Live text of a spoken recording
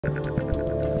All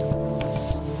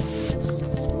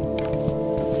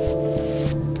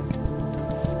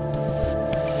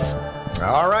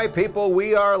right, people,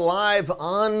 we are live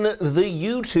on the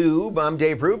YouTube. I'm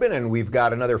Dave Rubin, and we've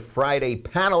got another Friday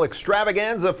panel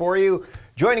extravaganza for you.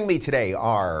 Joining me today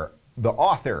are the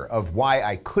author of Why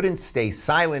I Couldn't Stay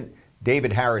Silent,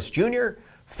 David Harris Jr.,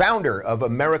 founder of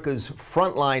America's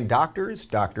Frontline Doctors,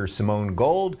 Dr. Simone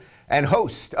Gold, and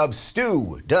host of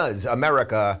Stu Does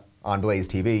America on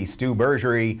BlazeTV, Stu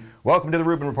Burguiere. Welcome to the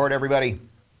Rubin Report, everybody.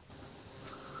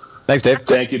 Thanks, Dave.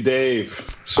 Thank you,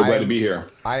 Dave. So glad to be here.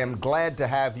 I am glad to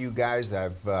have you guys.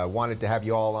 I've wanted to have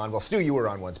you all on. Well, Stu, you were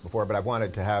on once before, but I've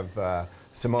wanted to have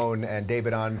Simone and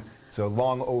David on, so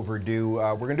long overdue.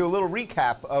 We're going to do a little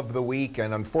recap of the week,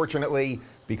 and unfortunately,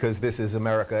 because this is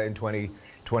America in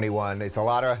 2021, it's a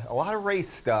lot of race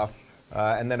stuff,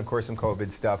 and then, of course, some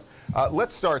COVID stuff.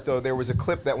 Let's start, though. There was a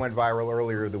clip that went viral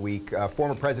earlier the week.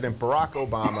 Former President Barack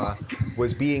Obama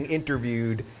was being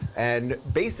interviewed and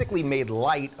basically made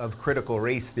light of critical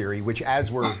race theory, which,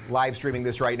 as we're live streaming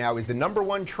this right now, is the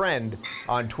 #1 trend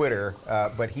on Twitter,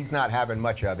 but he's not having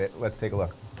much of it. Let's take a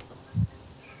look.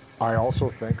 I also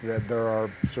think that there are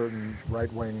certain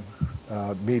right-wing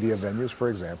media venues, for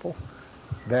example,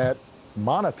 that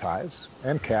monetize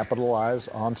and capitalize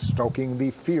on stoking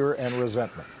the fear and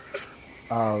resentment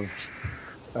of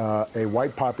a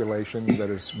white population that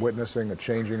is witnessing a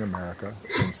changing America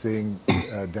and seeing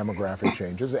demographic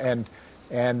changes, and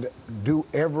do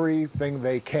everything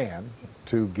they can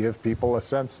to give people a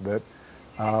sense that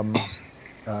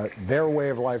their way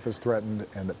of life is threatened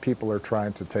and that people are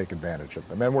trying to take advantage of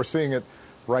them. And we're seeing it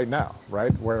right now,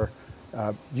 right, where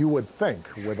you would think,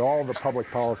 with all the public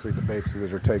policy debates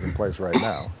that are taking place right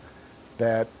now,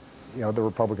 that the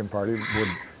Republican Party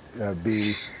would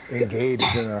be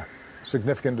engaged in a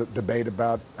significant debate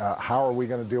about how are we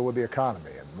going to deal with the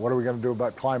economy, and what are we going to do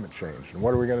about climate change, and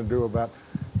what are we going to do about,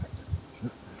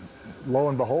 lo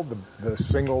and behold, the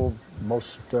single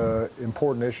most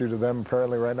important issue to them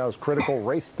apparently right now is critical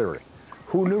race theory.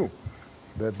 Who knew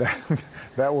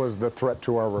that was the threat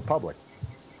to our republic?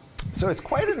 So it's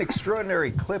quite an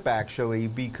extraordinary clip, actually,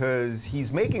 because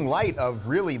he's making light of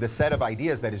really the set of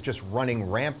ideas that is just running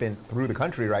rampant through the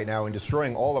country right now and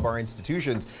destroying all of our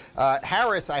institutions.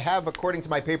 Harris, I have, according to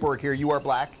my paperwork here, you are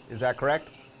black. Is that correct?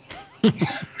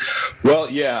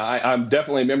 Well, yeah, I'm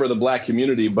definitely a member of the black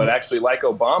community, but actually, like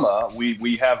Obama,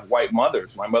 we have white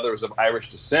mothers. My mother is of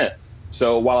Irish descent.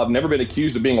 So while I've never been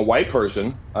accused of being a white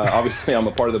person, obviously I'm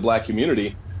a part of the black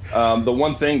community. The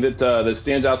one thing that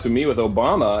stands out to me with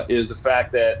Obama is the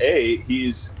fact that,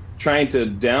 he's trying to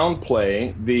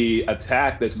downplay the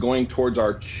attack that's going towards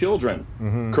our children.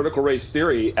 Mm-hmm. Critical race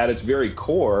theory, at its very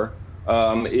core,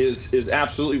 is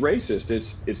absolutely racist.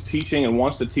 It's teaching and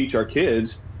wants to teach our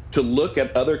kids to look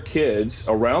at other kids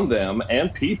around them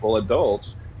and people,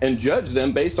 adults, and judge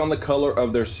them based on the color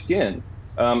of their skin.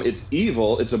 It's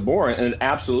evil, it's abhorrent, and it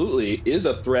absolutely is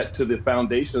a threat to the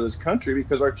foundation of this country,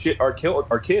 because our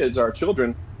kids, our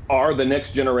children, are the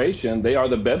next generation. They are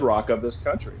the bedrock of this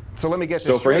country. So let me get this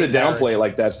straight. So for him to downplay Harris, it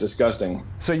like that's disgusting.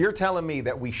 So you're telling me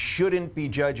that we shouldn't be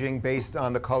judging based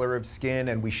on the color of skin,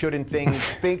 and we shouldn't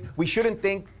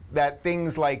think that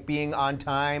things like being on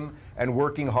time and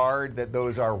working hard, that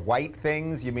those are white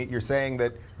things? You're saying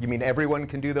that everyone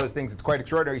can do those things? It's quite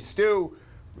extraordinary. Stu,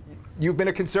 you've been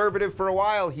a conservative for a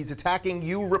while. He's attacking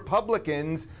you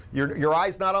Republicans. Your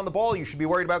eye's not on the ball. You should be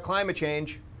worried about climate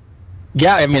change.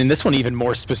 Yeah, I mean, this one even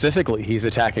more specifically, he's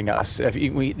attacking us.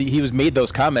 He was made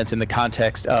those comments in the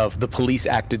context of the police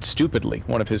acted stupidly,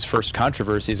 one of his first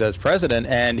controversies as president,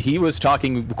 and he was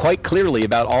talking quite clearly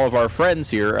about all of our friends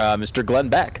here, Mr. Glenn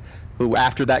Beck, who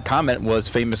after that comment was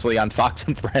famously on Fox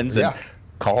and Friends and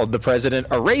called the president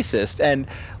a racist. And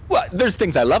well, there's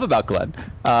things I love about Glenn,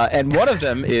 and one of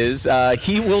them is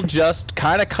he will just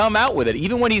kind of come out with it,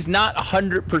 even when he's not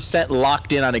 100%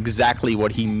 locked in on exactly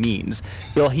what he means.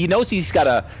 He knows he's got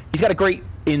a great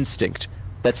instinct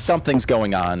that something's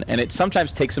going on, and it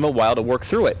sometimes takes him a while to work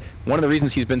through it. One of the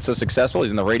reasons he's been so successful,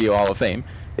 he's in the Radio Hall of Fame,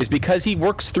 is because he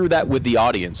works through that with the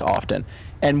audience often.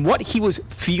 And what he was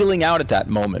feeling out at that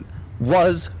moment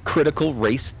was critical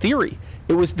race theory.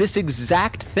 It was this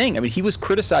exact thing. I mean, he was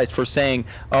criticized for saying,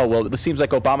 oh, well, it seems like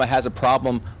Obama has a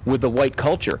problem with the white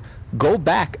culture. Go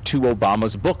back to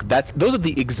Obama's book. Those are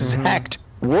the exact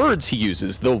words he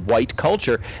uses, the white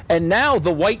culture. And now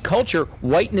the white culture,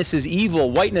 whiteness is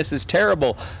evil, whiteness is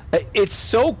terrible. It's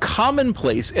so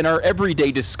commonplace in our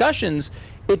everyday discussions.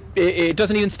 it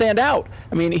doesn't even stand out.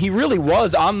 I mean, he really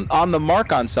was on the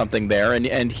mark on something there,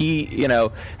 and he, you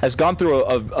know, has gone through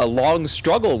a long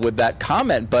struggle with that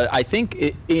comment. But I think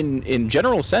in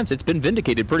general sense, it's been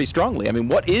vindicated pretty strongly. I mean,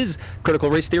 what is critical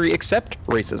race theory except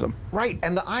racism? Right,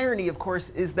 and the irony, of course,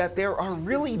 is that there are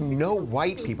really no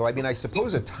white people. I mean, I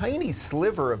suppose a tiny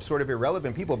sliver of sort of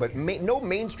irrelevant people, but no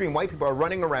mainstream white people are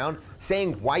running around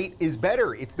saying white is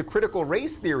better. It's the critical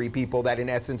race theory people that, in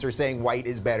essence, are saying white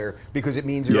is better because it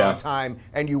means you're on time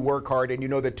and you work hard and you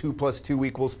know that 2 +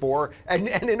 2 = 4, and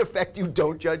in effect, you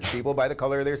don't judge people by the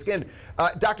color of their skin.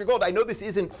 Dr. Gold, I know this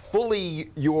isn't fully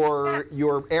your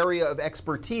area of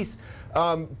expertise,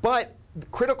 but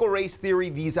critical race theory,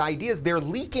 these ideas, they're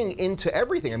leaking into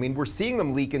everything. I mean, we're seeing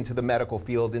them leak into the medical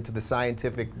field, into the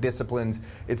scientific disciplines,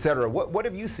 et cetera. What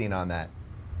have you seen on that?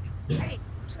 Right.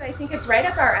 Actually, I think it's right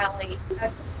up our alley.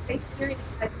 Critical race theory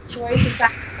destroys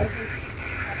society.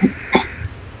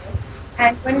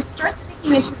 And when we start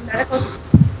thinking into the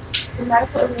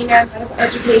medical arena, medical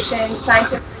education,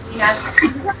 scientific arena,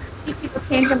 people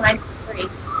came to mind theory.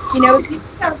 You know, if you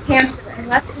have cancer and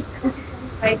let's just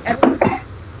like everything.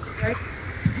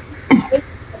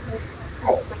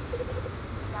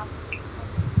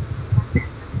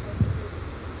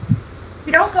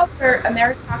 We don't go for a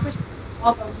meritocracy,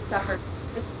 although we suffer.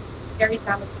 This is very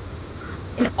dominant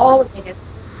in all of it.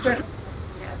 Certainly,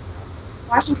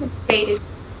 Washington State is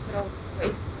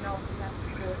waste.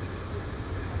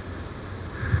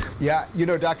 Yeah, you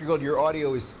know, Dr. Gold, your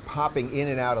audio is popping in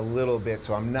and out a little bit,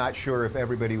 so I'm not sure if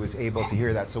everybody was able to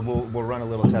hear that. So we'll run a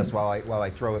little test while I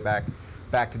throw it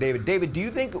back to David. David, do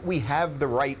you think we have the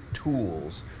right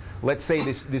tools? Let's say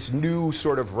this new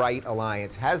sort of right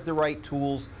alliance has the right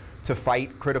tools to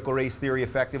fight critical race theory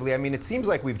effectively? I mean, it seems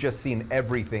like we've just seen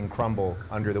everything crumble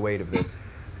under the weight of this.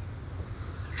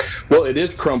 Well, it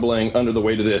is crumbling under the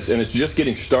weight of this, and it's just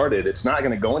getting started. It's not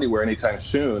going to go anywhere anytime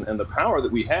soon, and the power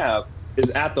that we have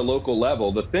is at the local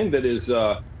level. The thing that is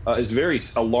very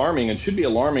alarming and should be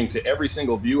alarming to every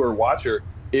single viewer, watcher,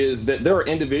 is that there are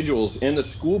individuals in the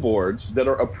school boards that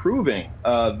are approving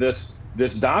this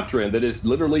doctrine that is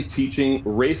literally teaching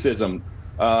racism.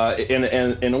 And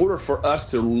in order for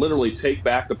us to literally take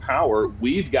back the power,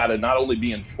 we've got to not only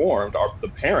be informed, the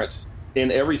parents in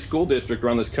every school district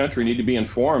around this country need to be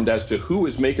informed as to who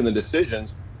is making the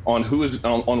decisions on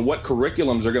on what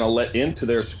curriculums are going to let into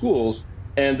their schools.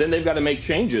 And then they've got to make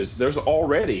changes. There's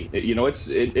already, you know,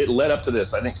 it led up to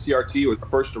this. I think CRT was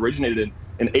first originated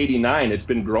in '89. It's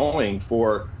been growing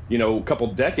for, you know, a couple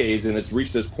decades, and it's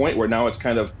reached this point where now it's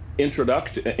kind of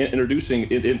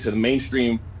introducing it into the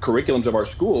mainstream curriculums of our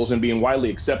schools and being widely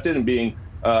accepted and being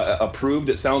approved,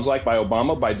 it sounds like, by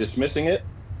Obama by dismissing it.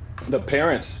 The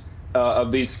parents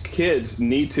of these kids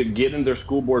need to get in their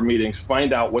school board meetings,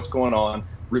 find out what's going on,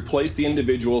 replace the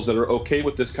individuals that are okay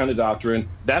with this kind of doctrine.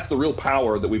 That's the real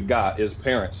power that we've got, is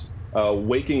parents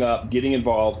waking up, getting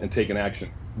involved, and taking action.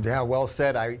 Yeah, well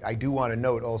said. I do want to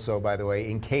note also, by the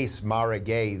way, in case Mara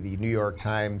Gay, the New York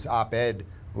Times op-ed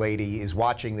lady, is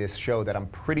watching this show, that I'm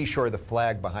pretty sure the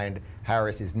flag behind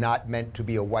Harris is not meant to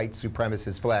be a white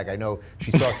supremacist flag. I know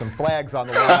she saw some flags on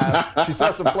the Long Island. She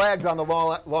saw some flags on the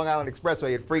Long Island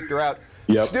Expressway. It freaked her out.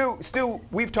 Yep. Stu,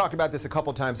 we've talked about this a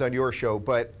couple times on your show,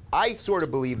 but I sort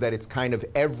of believe that it's kind of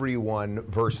everyone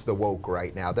versus the woke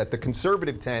right now, that the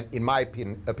conservative tent, in my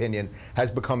opinion,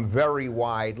 has become very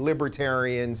wide.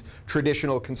 Libertarians,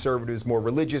 traditional conservatives, more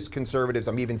religious conservatives.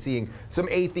 I'm even seeing some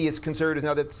atheist conservatives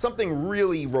now, that something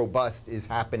really robust is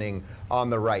happening on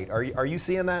the right. Are you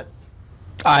seeing that?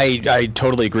 I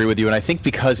totally agree with you, and I think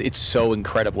because it's so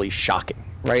incredibly shocking,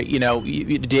 right? You know,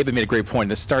 David made a great point.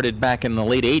 This started back in the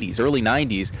late 80s, early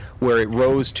 90s, where it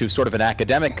rose to sort of an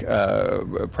academic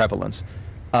prevalence.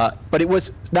 But it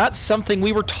was not something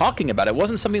we were talking about. It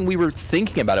wasn't something we were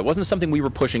thinking about. It wasn't something we were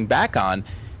pushing back on.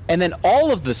 And then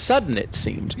all of the sudden, it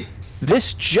seemed,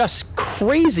 this just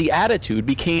crazy attitude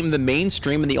became the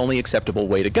mainstream and the only acceptable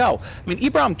way to go. I mean,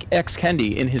 Ibram X.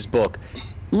 Kendi, in his book,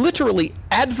 literally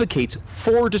advocates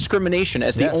for discrimination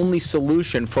as the only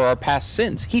solution for our past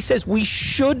sins. He says we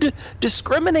should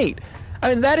discriminate. I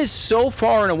mean, that is so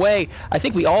far and away. I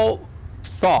think we all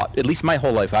thought, at least my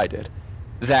whole life I did,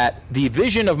 that the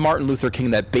vision of Martin Luther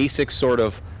King, that basic sort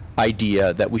of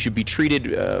idea that we should be treated,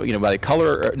 you know, by the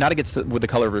color, not with the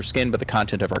color of our skin, but the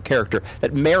content of our character,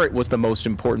 that merit was the most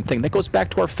important thing. That goes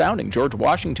back to our founding. George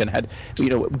Washington had, you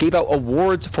know, gave out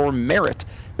awards for merit.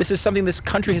 This is something this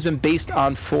country has been based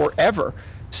on forever.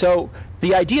 So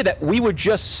the idea that we would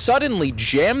just suddenly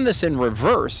jam this in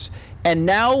reverse And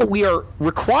now we are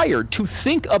required to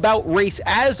think about race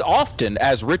as often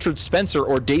as Richard Spencer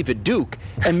or David Duke,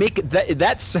 and make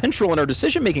that central in our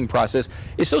decision-making process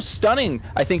is so stunning,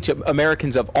 I think, to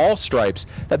Americans of all stripes,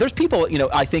 that there's people,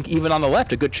 I think even on the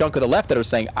left, a good chunk of the left, that are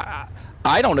saying,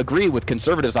 I don't agree with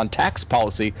conservatives on tax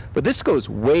policy, but this goes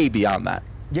way beyond that.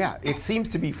 Yeah, it seems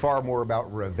to be far more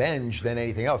about revenge than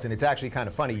anything else. And it's actually kind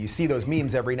of funny. You see those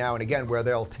memes every now and again where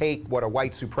they'll take what a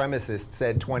white supremacist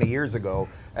said 20 years ago,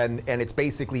 and it's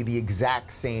basically the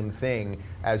exact same thing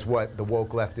as what the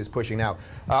woke left is pushing now.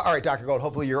 All right, Dr. Gold,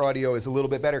 hopefully your audio is a little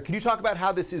bit better. Can you talk about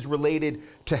how this is related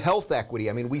to health equity?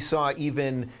 I mean, we saw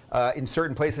even in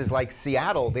certain places like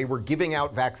Seattle, they were giving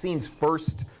out vaccines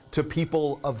first to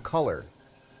people of color.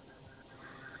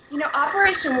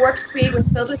 Operation Warp Speed was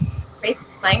filled with racist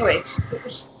language.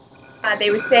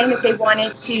 They were saying that they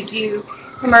wanted to do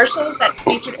commercials that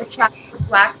featured attractive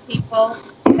black people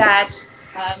that,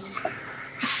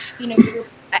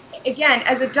 again,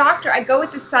 as a doctor, I go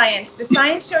with the science. The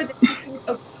science showed that people with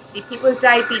obesity, people with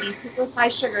diabetes, people with high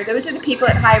sugar, those are the people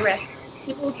at high risk.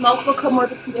 People with multiple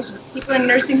comorbid conditions, people in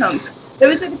nursing homes,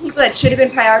 those are the people that should have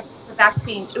been prioritized for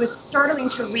vaccines. It was startling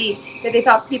to read that they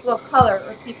thought people of color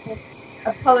or people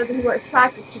of color who were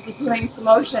attractive should be doing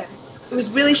promotions. It was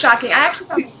really shocking. I actually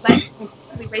found this language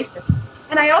incredibly racist.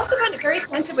 And I also found it very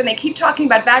offensive when they keep talking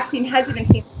about vaccine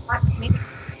hesitancy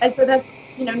as though that's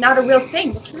not a real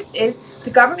thing. The truth is the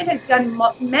government has done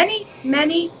many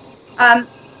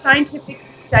scientific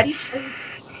studies.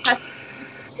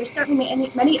 There's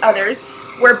certainly many others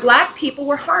where black people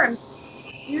were harmed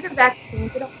due to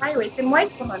vaccines at a higher rate than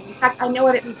whites were harmed. In fact, I know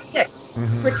of at least 6.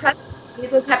 For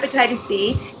measles, hepatitis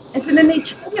B. And so then they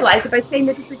trivialize it by saying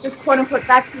that this is just quote-unquote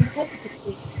vaccine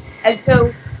hesitancy, as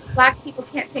though black people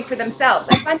can't think for themselves.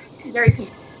 I find it very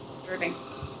disturbing.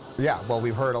 Yeah, well,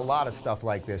 we've heard a lot of stuff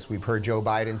like this. We've heard Joe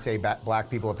Biden say black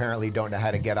people apparently don't know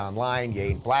how to get online. You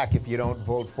ain't black if you don't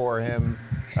vote for him.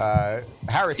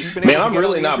 Harris, you've been able to get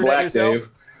on the internet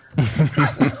yourself?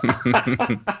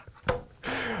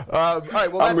 All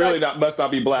right, well, I'm really must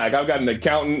not be black. I've got an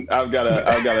accountant. I've got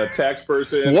a tax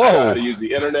person. Whoa. I know how to use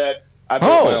the internet. I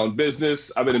built my own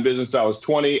business. I've been in business since I was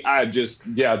 20.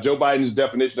 Joe Biden's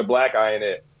definition of black, I ain't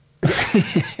it.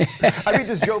 I mean,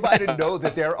 does Joe Biden know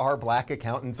that there are black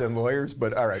accountants and lawyers?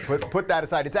 But all right, put that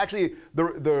aside. It's actually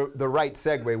the right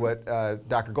segue, what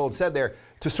Dr. Gold said there,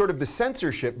 to sort of the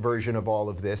censorship version of all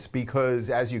of this, because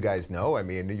as you guys know, I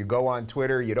mean, you go on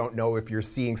Twitter, you don't know if you're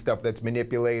seeing stuff that's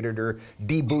manipulated or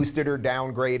deboosted or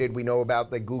downgraded. We know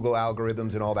about the Google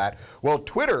algorithms and all that. Well,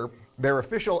 Twitter, their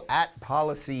official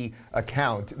 @policy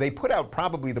account, they put out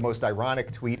probably the most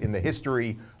ironic tweet in the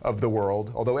history of the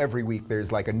world, although every week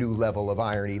there's like a new level of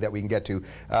irony that we can get to.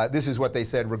 This is what they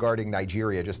said regarding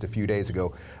Nigeria just a few days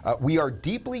ago. We are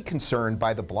deeply concerned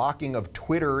by the blocking of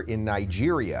Twitter in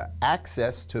Nigeria.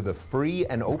 Access to the free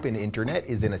and open internet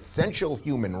is an essential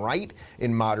human right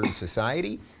in modern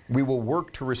society. We will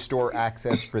work to restore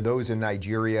access for those in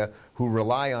Nigeria who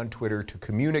rely on Twitter to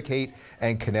communicate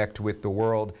and connect with the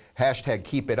world.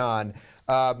 #KeepItOn.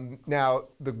 Now,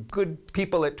 the good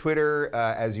people at Twitter,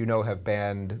 as you know, have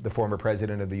banned the former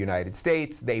president of the United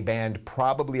States. They banned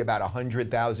probably about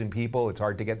 100,000 people. It's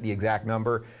hard to get the exact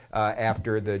number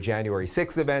after the January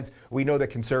 6th events. We know that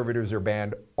conservatives are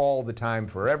banned all the time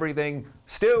for everything.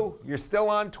 Stu, you're still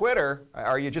on Twitter.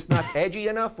 Are you just not edgy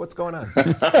enough? What's going on?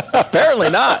 Apparently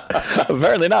not.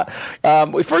 Apparently not.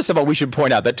 First of all, we should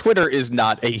point out that Twitter is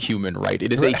not a human right.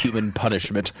 It is a human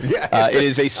punishment. Yeah, it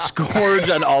is a scourge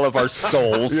on all of our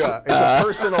souls. Yeah, it's a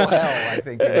personal hell, I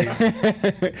think.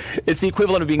 It's the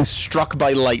equivalent of being struck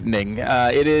by lightning.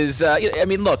 It is, I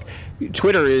mean, look,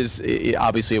 Twitter is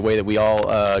obviously a way that we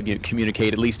all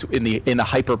communicate, at least in the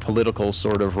hyper-political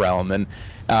sort of realm. And,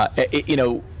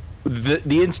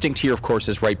 the instinct here, of course,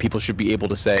 is right. People should be able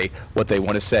to say what they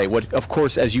want to say. What, of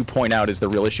course, as you point out, is the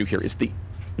real issue here is the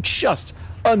just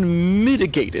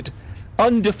unmitigated,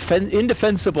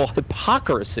 indefensible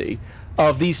hypocrisy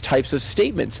of these types of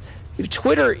statements.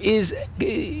 Twitter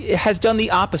has done the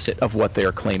opposite of what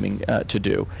they're claiming to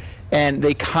do. And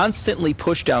they constantly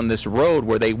push down this road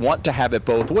where they want to have it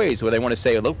both ways, where they want to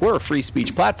say, look, we're a free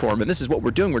speech platform, and this is what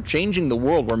we're doing. We're changing the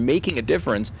world. We're making a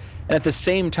difference. And at the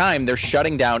same time, they're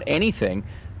shutting down anything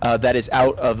that is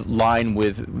out of line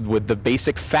with the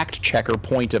basic fact-checker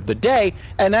point of the day.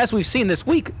 And as we've seen this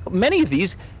week, many of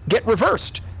these get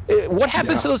reversed. What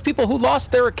happens to those people who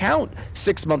lost their account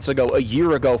 6 months ago, a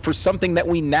year ago, for something that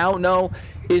we now know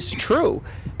is true?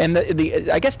 And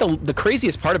I guess the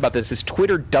craziest part about this is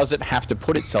Twitter doesn't have to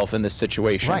put itself in this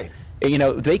situation. Right.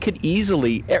 They could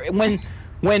easily,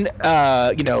 when the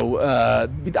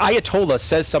Ayatollah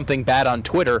says something bad on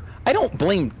Twitter, I don't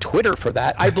blame Twitter for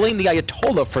that. I blame the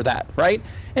Ayatollah for that, right?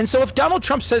 And so if Donald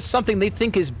Trump says something they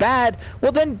think is bad,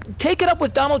 well, then take it up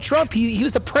with Donald Trump. He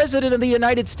was the president of the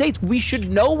United States. We should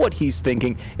know what he's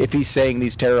thinking if he's saying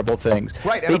these terrible things.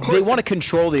 Right. And they want to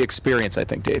control the experience, I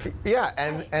think, Dave. Yeah,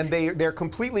 and they're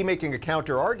completely making a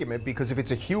counter argument, because if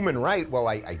it's a human right, well,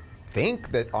 I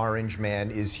think that Orange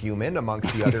Man is human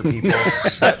amongst the other people.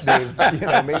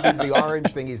 Maybe the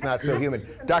orange thing, he's not so human.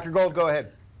 Dr. Gold, go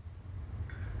ahead.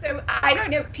 So I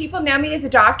don't know, people know me as a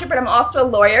doctor, but I'm also a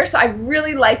lawyer, so I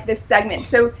really like this segment.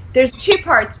 So there's two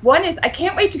parts. One is I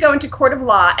can't wait to go into court of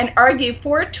law and argue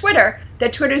for Twitter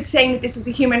that Twitter is saying that this is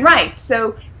a human right.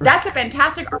 So that's a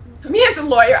fantastic argument for me as a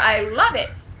lawyer. I love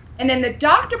it. And then the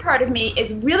doctor part of me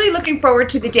is really looking forward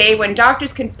to the day when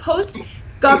doctors can post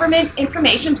government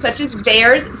information such as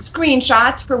VAERS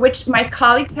screenshots, for which my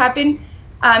colleagues have been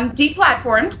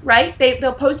deplatformed, right?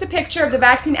 They'll post a picture of the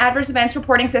vaccine adverse events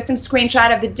reporting system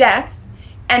screenshot of the deaths,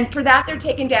 and for that they're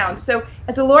taken down. So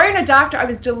as a lawyer and a doctor, I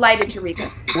was delighted to read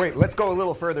this. Wait, let's go a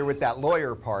little further with that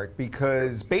lawyer part,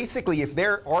 because basically if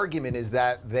their argument is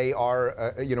that they are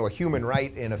a human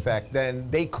right in effect, then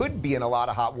they could be in a lot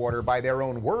of hot water by their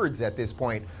own words at this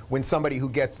point, when somebody who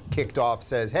gets kicked off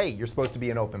says, hey, you're supposed to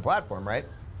be an open platform, right?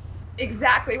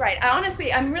 Exactly right.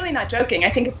 I'm really not joking. I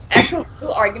think it's an excellent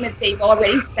little argument. They've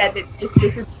already said that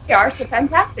this is PR, so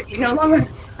fantastic. We no longer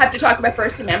have to talk about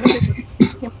First Amendment. This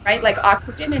is right, like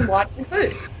oxygen and water and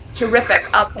food. Terrific.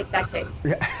 I'll take that case.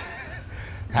 Yeah.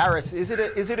 Harris, is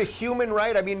it a human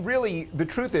right? I mean, really, the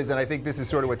truth is, and I think this is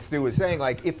sort of what Stu was saying,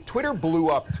 like, if Twitter blew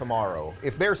up tomorrow,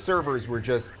 if their servers were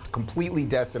just completely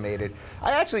decimated,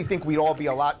 I actually think we'd all be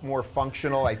a lot more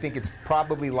functional. I think it's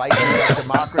probably likely that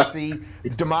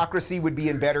democracy would be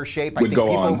in better shape. I think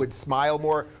people would smile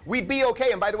more. We'd be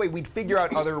okay. And by the way, we'd figure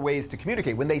out other ways to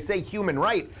communicate. When they say human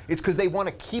right, it's because they want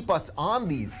to keep us on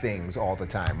these things all the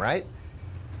time, right?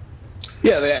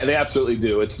 Yeah, they absolutely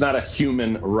do. It's not a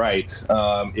human right.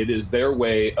 It is their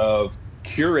way of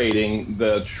curating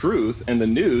the truth and the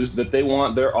news that they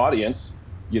want their audience,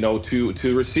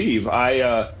 to receive.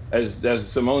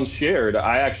 As Simone shared,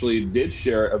 I actually did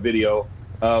share a video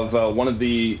of one of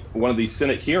the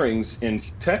Senate hearings in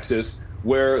Texas,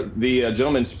 where the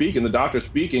gentleman speaking, the doctor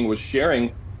speaking, was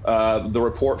sharing the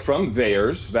report from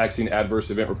VAERS, Vaccine Adverse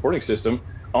Event Reporting System,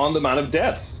 on the amount of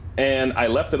deaths. And I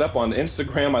left it up on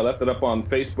Instagram. I left it up on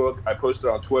Facebook. I posted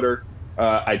it on Twitter.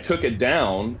 I took it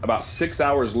down about 6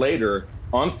 hours later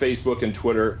on Facebook and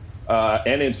Twitter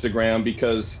and Instagram,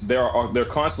 because they're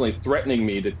constantly threatening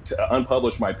me to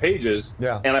unpublish my pages.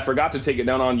 Yeah. And I forgot to take it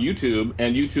down on YouTube,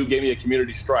 and YouTube gave me a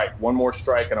community strike. One more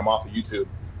strike and I'm off of YouTube.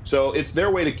 So it's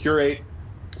their way to curate,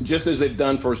 just as they've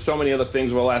done for so many other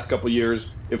things over the last couple of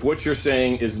years. If what you're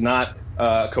saying is not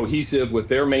cohesive with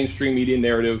their mainstream media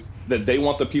narrative that they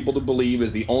want the people to believe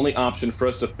is the only option for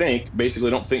us to think, basically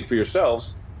don't think for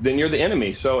yourselves, then you're the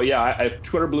enemy. So yeah, if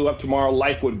Twitter blew up tomorrow,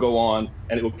 life would go on,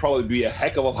 and it would probably be a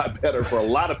heck of a lot better for a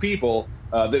lot of people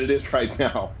than it is right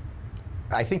now.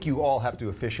 I think you all have to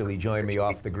officially join me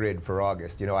off the grid for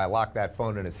August. I lock that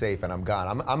phone in a safe and I'm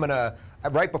gone. I'm gonna,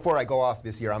 right before I go off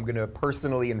this year, I'm gonna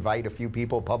personally invite a few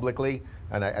people publicly,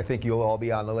 and I think you'll all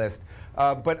be on the list.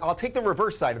 But I'll take the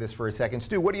reverse side of this for a second.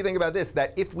 Stu, what do you think about this?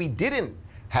 That if we didn't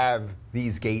have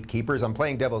these gatekeepers, I'm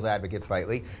playing devil's advocate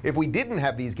slightly, if we didn't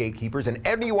have these gatekeepers and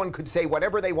everyone could say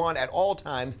whatever they want at all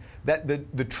times, that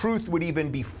the truth would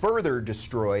even be further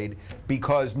destroyed,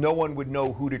 because no one would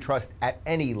know who to trust at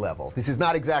any level. This is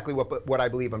not exactly what I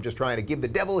believe. I'm just trying to give the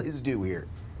devil his due here.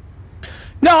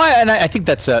 No, I think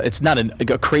that's it's not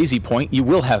a crazy point. You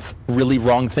will have really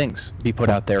wrong things be put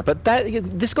out there, but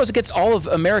this goes against all of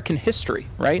American history,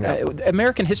 right? Yeah.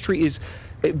 American history is,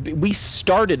 we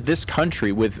started this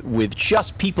country with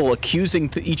just people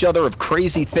accusing each other of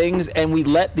crazy things, and we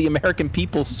let the American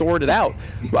people sort it out.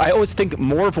 I always think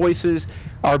more voices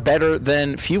are better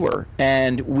than fewer,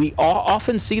 and we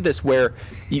often see this where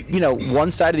one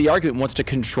side of the argument wants to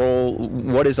control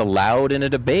what is allowed in a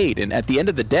debate, and at the end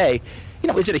of the day,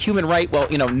 is it a human right? Well,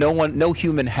 no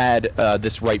human had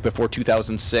this right before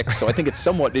 2006, so I think it's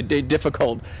somewhat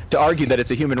difficult to argue that it's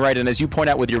a human right. And as you point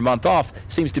out with your month off,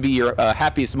 seems to be your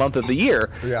happiest month of the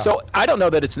year. Yeah. So I don't know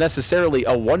that it's necessarily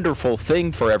a wonderful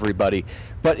thing for everybody,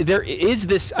 but there is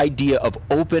this idea of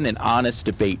open and honest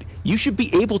debate. You should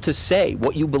be able to say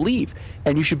what you believe,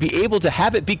 and you should be able to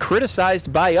have it be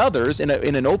criticized by others in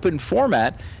an open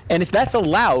format. And if that's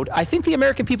allowed, I think the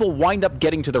American people wind up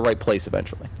getting to the right place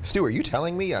eventually. Stu, are you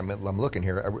telling me, I'm looking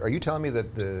here, are you telling me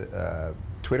that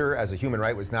Twitter as a human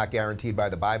right was not guaranteed by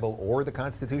the Bible or the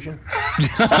Constitution?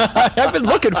 I've been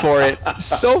looking for it.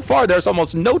 So far, there's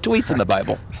almost no tweets in the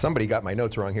Bible. Somebody got my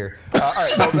notes wrong here. All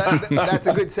right, well, that's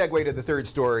a good segue to the third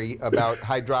story about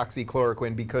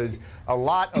hydroxychloroquine, because a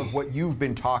lot of what you've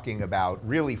been talking about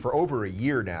really for over a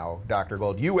year now, Dr.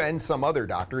 Gold, you and some other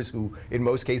doctors who in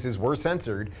most cases were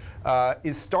censored,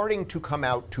 is starting to come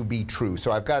out to be true.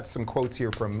 So I've got some quotes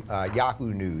here from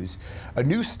Yahoo News. A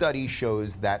new study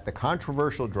shows that the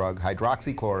controversial drug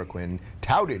hydroxychloroquine,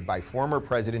 touted by former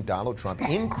President Donald Trump,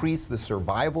 increased the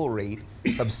survival rate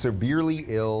of severely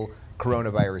ill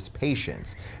coronavirus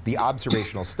patients. The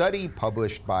observational study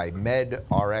published by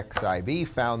MedRxiv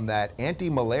found that the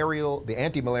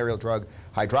anti-malarial drug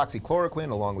hydroxychloroquine,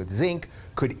 along with zinc,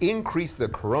 could increase the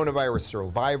coronavirus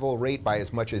survival rate by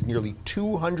as much as nearly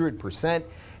 200%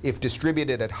 if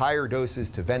distributed at higher doses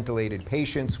to ventilated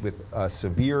patients with a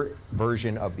severe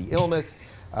version of the illness.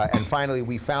 And finally,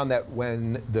 we found that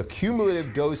when the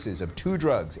cumulative doses of two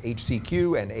drugs,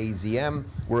 HCQ and AZM,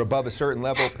 were above a certain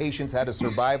level, patients had a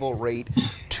survival rate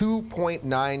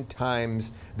 2.9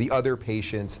 times the other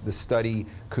patients, the study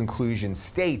conclusion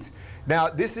states. Now,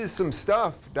 this is some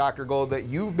stuff, Dr. Gold, that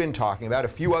you've been talking about, a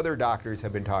few other doctors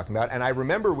have been talking about, and I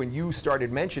remember when you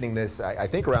started mentioning this, I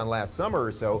think around last summer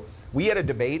or so, we had a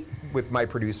debate with my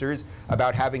producers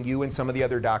about having you and some of the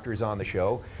other doctors on the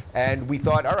show, and we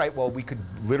thought, all right, well, we could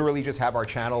literally just have our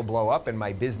channel blow up and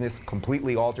my business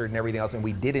completely altered and everything else, and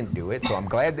we didn't do it, so I'm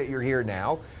glad that you're here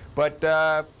now. But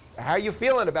how are you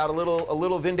feeling about a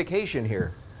little vindication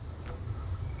here?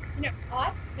 You know,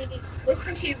 I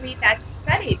listened to you read that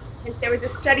study, because there was a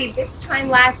study this time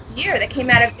last year that came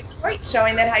out of Detroit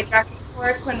showing that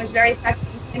hydroxychloroquine was very effective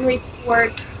in Henry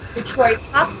Ford Detroit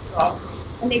Hospital.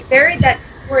 And they buried that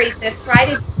story the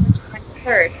Friday before July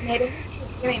 3rd, and they had a history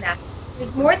of doing that.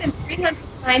 There's more than 300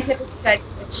 scientific studies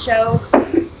that show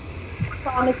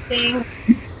promising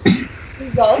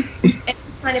results and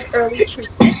kind of early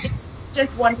treatment. It's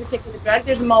just one particular drug.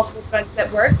 There's multiple drugs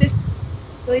that work. This is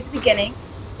really the beginning.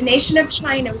 The nation of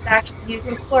China was actually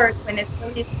using chloroquine as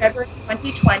early as February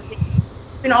 2020.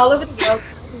 It's been all over the world,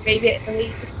 Arabia,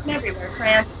 Italy, it's been everywhere,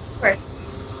 France, of course.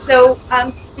 So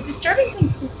the disturbing thing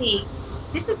to me,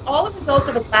 this is all a result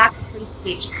of a lack of free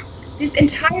speech. This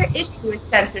entire issue is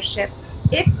censorship.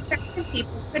 If American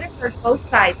people could have heard both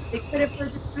sides, they could have heard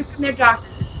the truth from their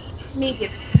doctors, media,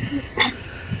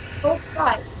 both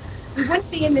sides, we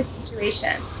wouldn't be in this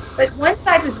situation. But one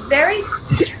side was very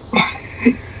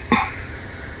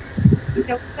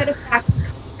instead of facts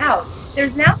out.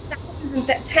 There's now thousands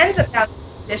and tens of thousands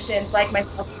of physicians like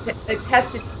myself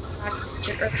attested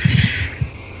to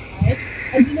right?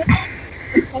 As you know,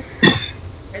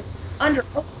 under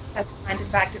oath testifying to the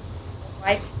fact of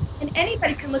life, and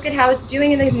anybody can look at how it's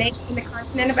doing in the nation, in the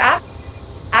continent of Africa.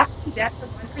 African deaths are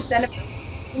 1%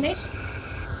 of the nation.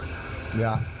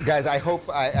 Yeah, guys, I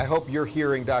hope you're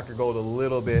hearing Dr. Gold a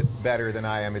little bit better than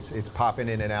I am. It's popping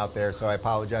in and out there, so I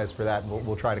apologize for that.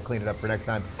 We'll try to clean it up for next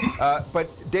time.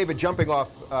 But David, jumping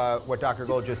off what Dr.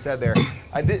 Gold just said there,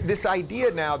 this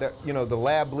idea now that the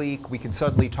lab leak, we can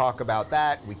suddenly talk about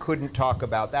that. We couldn't talk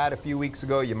about that a few weeks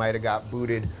ago. You might have got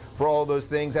booted for all those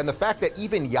things, and the fact that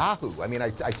even Yahoo, I mean,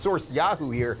 I sourced Yahoo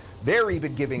here. They're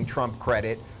even giving Trump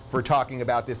credit for talking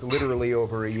about this literally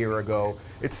over a year ago.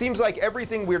 It seems like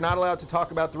everything we're not allowed to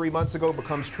talk about 3 months ago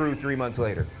becomes true 3 months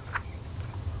later.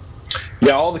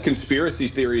 Yeah, all the conspiracy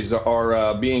theories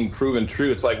are being proven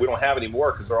true. It's like we don't have any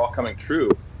more because they're all coming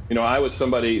true. I was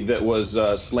somebody that was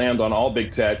slammed on all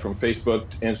big tech, from Facebook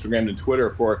to Instagram to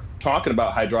Twitter, for talking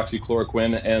about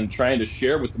hydroxychloroquine and trying to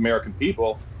share with the American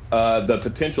people the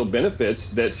potential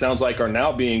benefits that sounds like are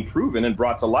now being proven and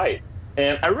brought to light.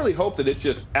 And I really hope that it's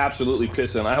just absolutely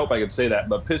pissing, I hope I can say that,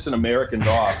 but pissing Americans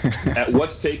off at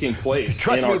what's taking place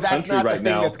in our country right now. Trust me, that's not the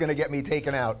thing that's going to get me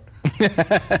taken out.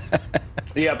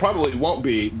 Yeah, probably won't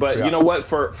be. But you know what?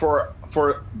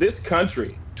 For this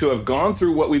country to have gone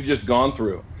through what we've just gone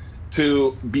through,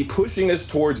 to be pushing us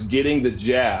towards getting the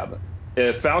jab,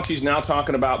 Fauci's now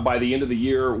talking about by the end of the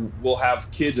year, we'll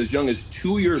have kids as young as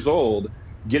 2 years old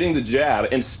getting the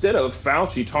jab, instead of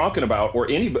Fauci talking about, or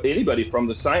anybody from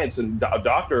the science and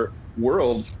doctor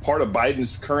world, part of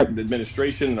Biden's current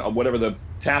administration, whatever the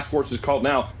task force is called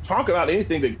now, talk about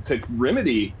anything to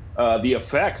remedy the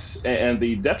effects and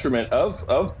the detriment of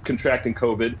contracting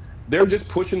COVID. They're just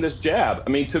pushing this jab.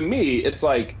 I mean, to me, it's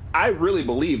like, I really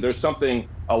believe there's something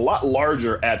a lot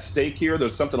larger at stake here.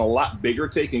 There's something a lot bigger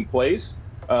taking place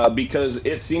because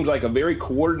it seems like a very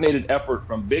coordinated effort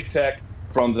from big tech,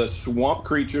 from the swamp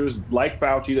creatures like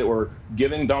Fauci that were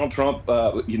giving Donald Trump,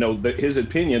 his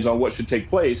opinions on what should take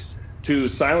place, to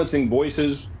silencing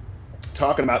voices,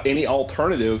 talking about any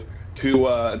alternative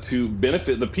to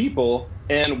benefit the people.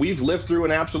 And we've lived through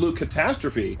an absolute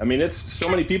catastrophe. I mean, it's so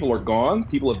many people are gone.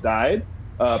 People have died.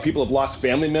 People have lost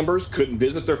family members, couldn't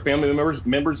visit their family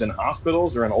members in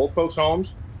hospitals or in old folks'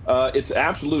 homes. It's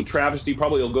absolute travesty.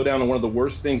 Probably will go down to one of the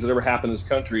worst things that ever happened in this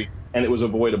country, and it was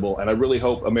avoidable. And I really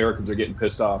hope Americans are getting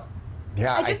pissed off.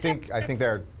 Yeah, I think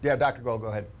they're. Yeah, Dr. Gold, go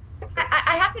ahead.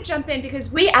 I have to jump in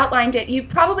because we outlined it. You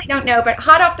probably don't know, but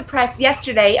hot off the press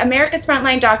yesterday, America's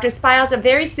Frontline Doctors filed a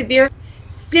very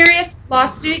serious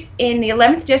lawsuit in the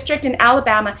 11th District in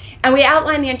Alabama, and we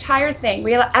outlined the entire thing.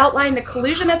 We outlined the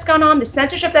collusion that's gone on, the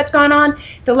censorship that's gone on,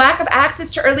 the lack of access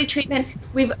to early treatment.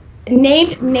 We've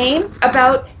named names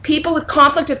about people with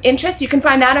conflict of interest. You can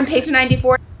find that on page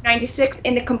 94, 96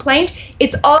 in the complaint.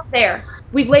 It's all there.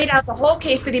 We've laid out the whole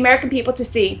case for the American people to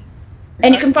see.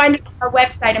 And you can find it on our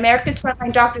website,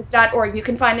 americasfrontlinedoctors.org. You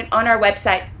can find it on our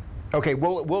website. Okay,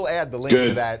 we'll add the link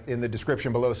to that in the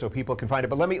description below so people can find it.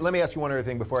 But let me ask you one other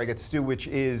thing before I get to Stu, which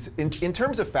is in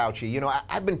terms of Fauci. You know,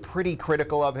 I've been pretty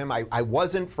critical of him. I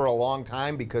wasn't for a long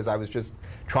time because I was just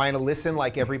trying to listen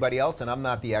like everybody else, and I'm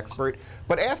not the expert.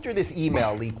 But after this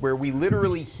email leak, where we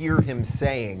literally hear him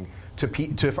saying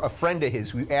to a friend of his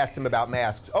who asked him about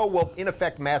masks, oh, well, in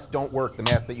effect, masks don't work, the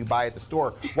masks that you buy at the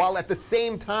store, while at the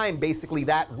same time, basically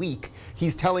that week,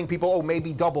 he's telling people, oh,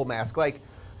 maybe double mask. Like,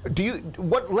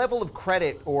 what level of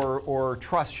credit or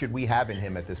trust should we have in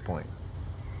him at this point?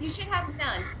 You should have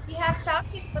none. We have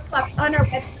Fauci flip-flops on our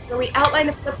website where we outline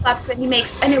the flip-flops that he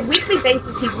makes. On a weekly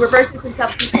basis, he reverses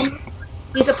himself.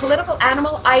 He's a political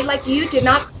animal. I, like you, did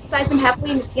not criticize him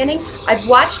heavily in the beginning. I've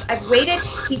watched, I've waited.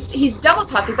 He's double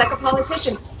talk. He's like a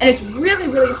politician. And it's really,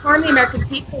 really harmed the American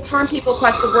people. It's harmed people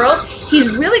across the world. He's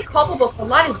really culpable for a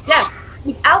lot of deaths.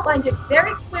 We've outlined it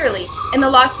very clearly in the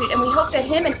lawsuit, and we hope that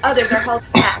him and others are held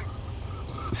back.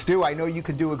 Stu, I know you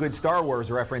could do a good Star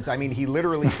Wars reference. I mean, he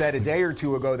literally said a day or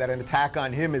two ago that an attack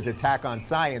on him is attack on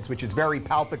science, which is very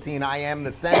Palpatine, I am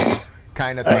the Senate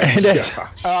kind of thing.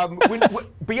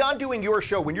 Beyond doing your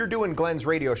show, when you're doing Glenn's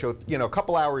radio show, you know, a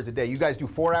couple hours a day, you guys do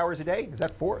 4 hours a day? Is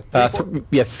that four?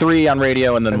 Yeah, 3 on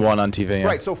radio and then 1 on TV. Yeah.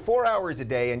 Right, so 4 hours a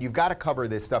day, and you've got to cover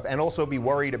this stuff and also be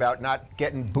worried about not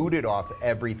getting booted off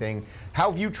everything. How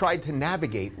have you tried to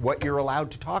navigate what you're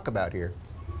allowed to talk about here?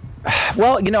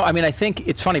 Well, you know, I mean, I think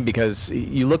it's funny because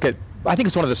you look at, I think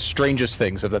it's one of the strangest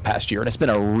things of the past year, and it's been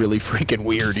a really freaking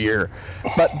weird year.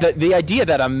 But the idea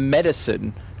that a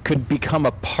medicine could become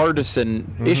a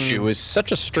partisan issue is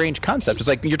such a strange concept. It's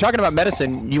like you're talking about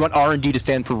medicine, you want R&D to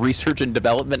stand for research and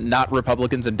development, not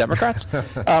Republicans and Democrats.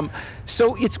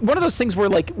 So it's one of those things where,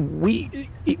 like,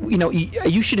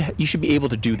 you should be able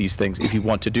to do these things if you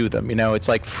want to do them. You know, it's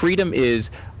like freedom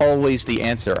is always the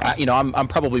answer. I'm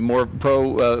probably more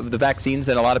pro the vaccines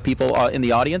than a lot of people in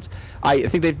the audience. I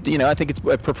think I think it's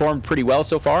performed pretty well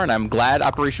so far, and I'm glad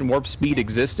Operation Warp Speed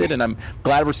existed, and I'm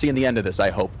glad we're seeing the end of this,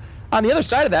 I hope. On the other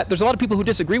side of that, there's a lot of people who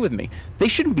disagree with me. They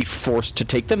shouldn't be forced to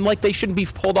take them, like they shouldn't be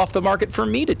pulled off the market for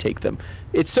me to take them.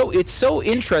 It's so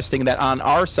interesting that on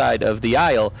our side of the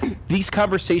aisle, these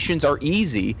conversations are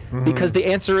easy because the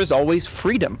answer is always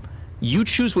freedom. You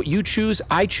choose what you choose,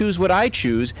 I choose what I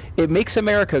choose. It makes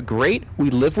America great.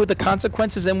 We live with the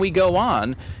consequences and we go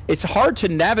on. It's hard to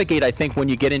navigate, I think, when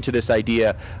you get into this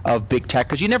idea of big tech,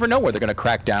 because you never know where they're going to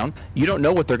crack down. You don't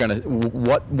know what they're going to,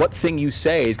 what thing you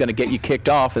say is going to get you kicked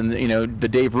off, and the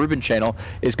Dave Rubin channel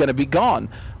is going to be gone.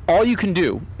 All you can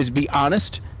do is be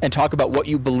honest and talk about what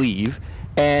you believe,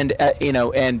 and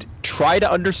and try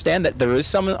to understand that there is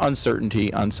some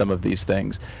uncertainty on some of these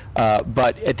things.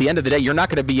 But at the end of the day, you're not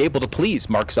going to be able to please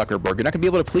Mark Zuckerberg. You're not going to be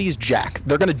able to please Jack.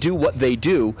 They're going to do what they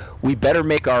do. We better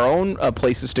make our own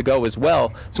places to go as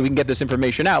well, so we can get this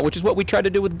information out, which is what we try to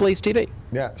do with BlazeTV.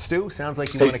 Yeah, Stu, sounds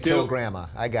like you want to kill Grandma.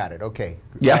 I got it. Okay.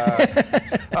 Yeah.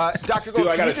 Dr. Stu,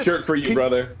 I got a shirt for you,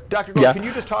 brother. Dr. Gold, can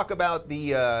you just talk about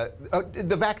the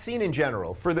vaccine in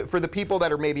general for the people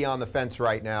that are maybe on the fence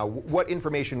right now? What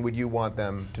information would you want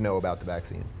them to know about the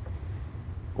vaccine,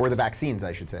 or the vaccines,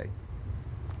 I should say?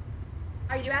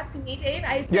 Are you asking me, Dave?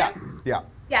 I assume?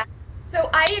 Yeah. So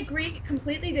I agree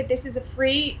completely that this is a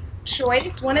free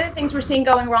choice. One of the things we're seeing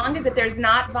going wrong is that there's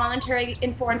not voluntary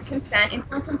informed consent.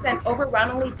 Informed consent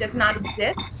overwhelmingly does not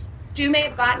exist. Stu may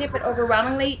have gotten it, but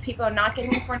overwhelmingly people are not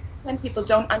getting informed consent. People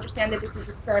don't understand that this is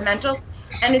experimental.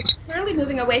 And it's clearly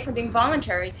moving away from being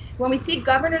voluntary. When we see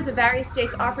governors of various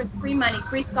states offered free money,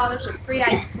 free scholarships, free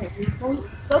ice cream, when we see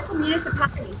local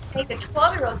municipalities say that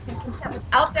 12-year-olds can consent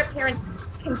without their parents'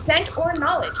 consent or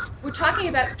knowledge, we're talking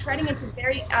about treading into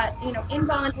very,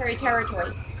 involuntary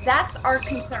territory. That's our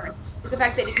concern, is the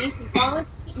fact that it needs to be voluntary,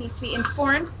 it needs to be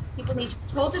informed, people need to be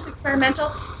told it's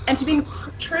experimental, and to be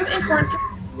true informed,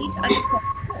 you need to understand.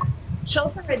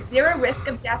 Children are at zero risk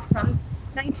of death from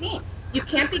 19. You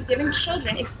can't be giving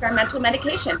children experimental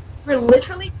medication. We're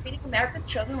literally treating America's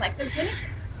children like they're guinea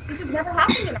pigs. This has never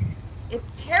happened in America.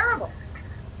 It's terrible.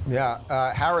 Yeah,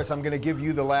 Harris, I'm going to give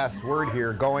you the last word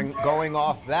here. Going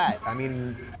off that, I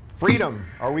mean, freedom.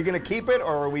 Are we going to keep it,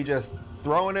 or are we just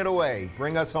throwing it away?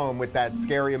 Bring us home with that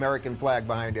scary American flag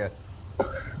behind you.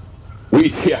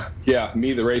 Yeah,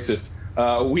 me the racist.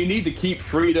 We need to keep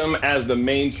freedom as the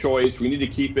main choice. We need to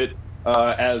keep it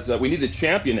we need to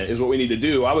champion it, is what we need to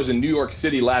do. I was in New York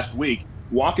City last week,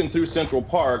 walking through Central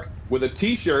Park with a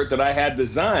T-shirt that I had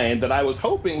designed that I was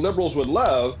hoping liberals would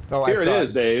love. Oh, Here it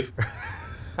is, Dave.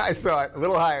 I saw it. A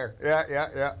little higher.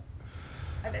 Yeah.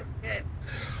 Oh, that's good.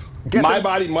 My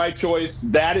body, my choice.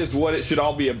 That is what it should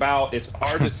all be about. It's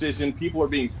our decision. People are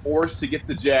being forced to get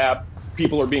the jab.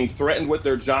 People are being threatened with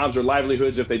their jobs or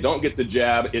livelihoods if they don't get the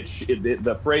jab.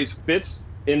 The phrase fits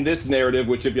in this narrative,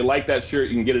 which if you like that shirt,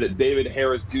 you can get it at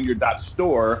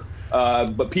davidharrisjr.store.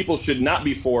 But people should not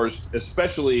be forced,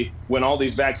 especially when all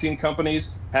these vaccine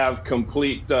companies have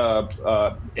complete there's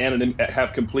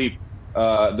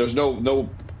no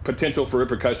potential for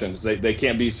repercussions. They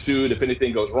can't be sued if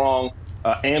anything goes wrong,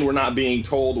 and we're not being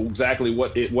told exactly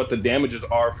what the damages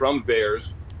are from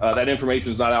VAERS. That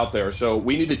information is not out there. So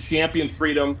we need to champion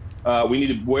freedom. We need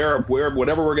to wear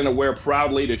whatever we're going to wear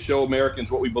proudly to show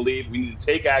Americans what we believe. We need to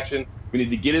take action. We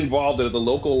need to get involved at the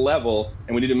local level,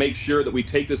 and we need to make sure that we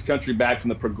take this country back from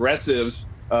the progressives,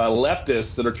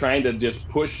 leftists that are trying to just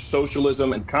push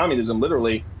socialism and communism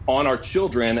literally on our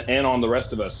children and on the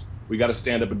rest of us. We got to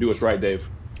stand up and do what's right, Dave.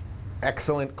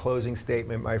 Excellent closing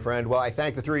statement, my friend. Well, I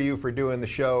thank the three of you for doing the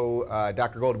show.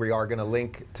 Dr. Gold, we are going to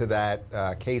link to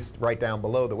that case right down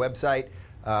below the website.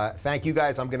 Thank you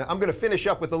guys. I'm gonna finish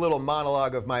up with a little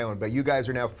monologue of my own, but you guys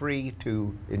are now free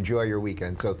to enjoy your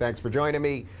weekend. So thanks for joining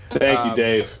me. Thank you,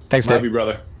 Dave. Thanks, Dave. Love you,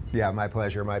 brother. Yeah, my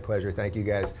pleasure, my pleasure. Thank you,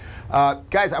 guys.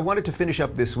 Guys, I wanted to finish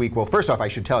up this week. Well, first off, I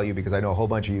should tell you, because I know a whole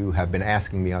bunch of you have been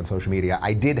asking me on social media,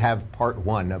 I did have part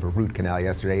 1 of a root canal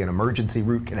yesterday, an emergency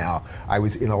root canal. I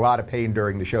was in a lot of pain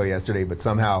during the show yesterday, but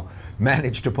somehow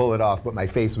managed to pull it off, but my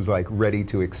face was like ready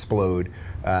to explode.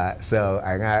 So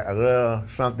I got a little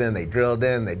something, they drilled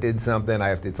in, they did something.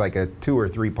 It's like a 2 or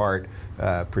 3 part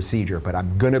procedure, but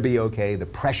I'm gonna be okay. The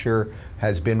pressure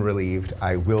has been relieved.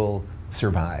 I will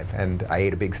survive, and I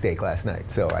ate a big steak last night,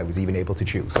 so I was even able to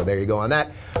chew. So there you go on that.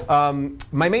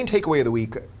 My main takeaway of the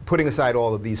week, putting aside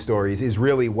all of these stories, is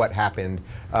really what happened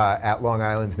at Long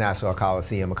Island's Nassau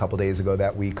Coliseum a couple days ago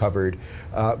that we covered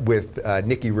with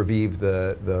Nikki Raviv,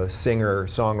 the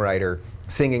singer-songwriter,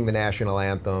 singing the national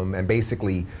anthem and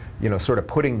basically, sort of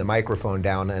putting the microphone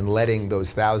down and letting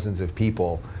those thousands of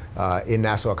people in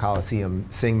Nassau Coliseum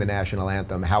sing the national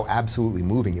anthem, how absolutely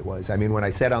moving it was. I mean, when I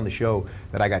said on the show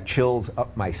that I got chills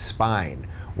up my spine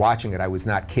watching it, I was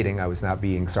not kidding. I was not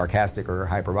being sarcastic or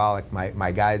hyperbolic.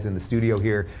 My guys in the studio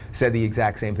here said the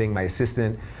exact same thing. My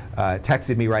assistant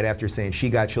texted me right after saying she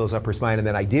got chills up her spine, and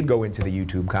then I did go into the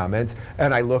YouTube comments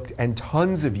and I looked, and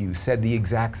tons of you said the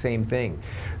exact same thing.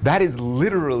 That is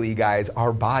literally, guys,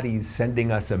 our bodies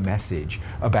sending us a message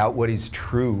about what is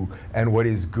true and what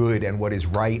is good and what is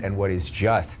right and what is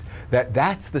just.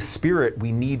 That's the spirit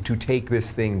we need to take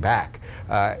this thing back.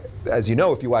 As you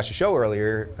know, if you watched the show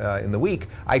earlier in the week,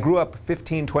 I grew up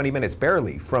 15, 20 minutes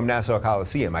barely from Nassau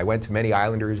Coliseum. I went to many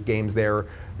Islanders games there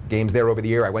over the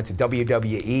year. I went to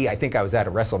WWE. I think I was at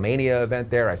a WrestleMania event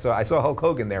there. I saw Hulk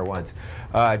Hogan there once,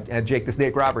 and Jake the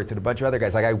Snake Roberts and a bunch of other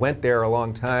guys. Like, I went there a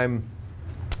long time.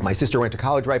 My sister went to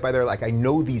college right by there. Like, I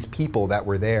know these people that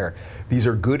were there. These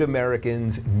are good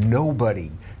Americans. Nobody,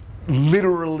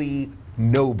 literally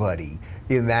nobody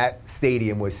in that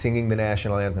stadium was singing the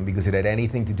national anthem because it had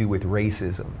anything to do with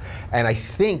racism. And I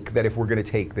think that if we're going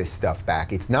to take this stuff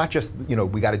back, it's not just,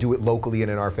 we got to do it locally and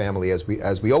in our family, as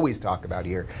we always talk about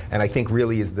here. And I think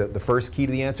really is the first key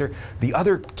to the answer. The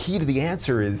other key to the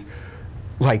answer is,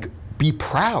 like, be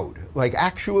proud. Like,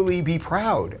 actually be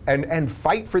proud and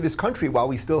fight for this country while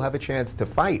we still have a chance to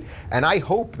fight. And I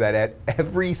hope that at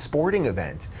every sporting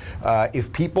event,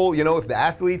 if people, if the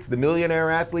athletes, the millionaire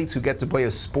athletes who get to play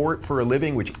a sport for a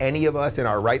living, which any of us in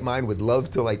our right mind would love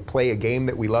to, like, play a game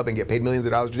that we love and get paid millions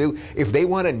of dollars to do, if they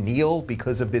want to kneel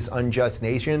because of this unjust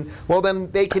nation, well, then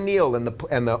they can kneel, and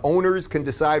the owners can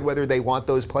decide whether they want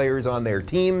those players on their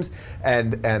teams,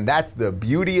 and that's the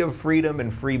beauty of freedom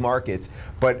and free markets.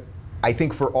 But I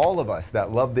think for all of us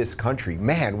that love this country,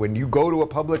 man, when you go to a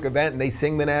public event and they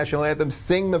sing the national anthem,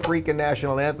 sing the freaking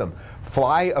national anthem.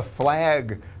 Fly a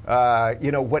flag,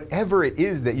 whatever it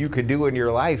is that you could do in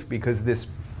your life, because this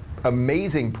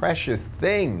amazing, precious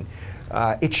thing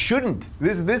It shouldn't.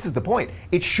 This is the point.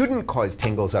 It shouldn't cause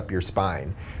tingles up your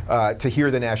spine to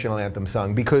hear the national anthem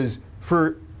sung, because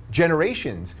for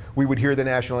generations we would hear the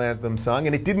national anthem sung,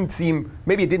 and it didn't seem,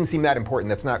 maybe it didn't seem that important.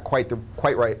 That's not quite the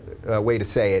right way to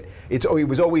say it. It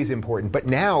was always important, but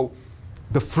now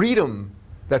the freedom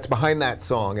that's behind that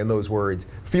song and those words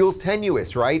feels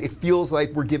tenuous, right? It feels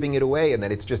like we're giving it away, and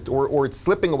then it's just, or it's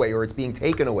slipping away, or it's being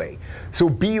taken away. So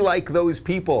be like those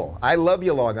people. I love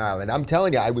you, Long Island. I'm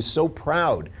telling you, I was so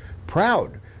proud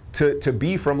to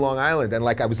be from Long Island, and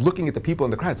like I was looking at the people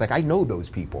in the crowd, it's like, I know those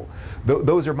people.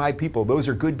 Those are my people, those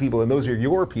are good people, and those are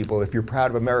your people if you're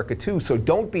proud of America too. So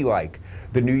don't be like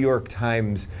the New York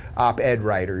Times op-ed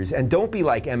writers, and don't be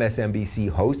like MSNBC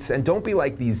hosts, and don't be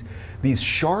like these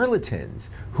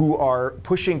charlatans who are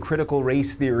pushing critical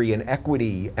race theory and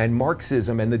equity and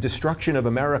Marxism and the destruction of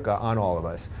America on all of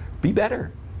us. Be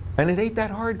better. And it ain't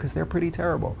that hard, because they're pretty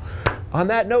terrible. On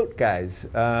that note, guys,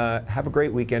 have a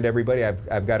great weekend, everybody.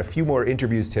 I've got a few more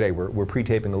interviews today. We're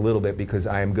pre-taping a little bit because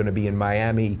I am going to be in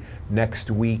Miami next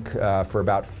week for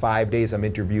about 5 days. I'm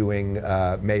interviewing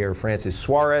Mayor Francis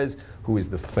Suarez, who is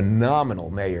the phenomenal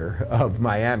mayor of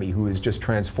Miami, who is just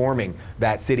transforming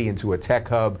that city into a tech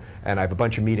hub. And I have a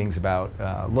bunch of meetings about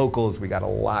locals. We got a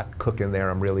lot cooking there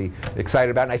I'm really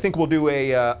excited about. And I think we'll do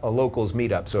a locals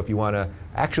meetup. So if you want to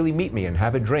actually meet me and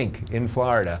have a drink in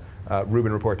Florida,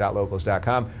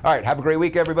 RubinReport.locals.com. All right, have a great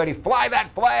week, everybody. Fly that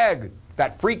flag!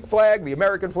 That freak flag, the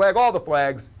American flag, all the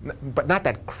flags, but not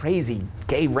that crazy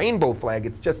gay rainbow flag.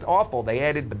 It's just awful. They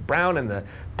added the brown and the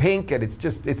pink, and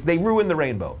they ruined the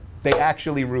rainbow. They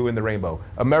actually ruined the rainbow.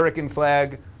 American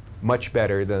flag, much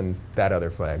better than that other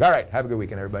flag. All right, have a good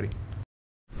weekend, everybody.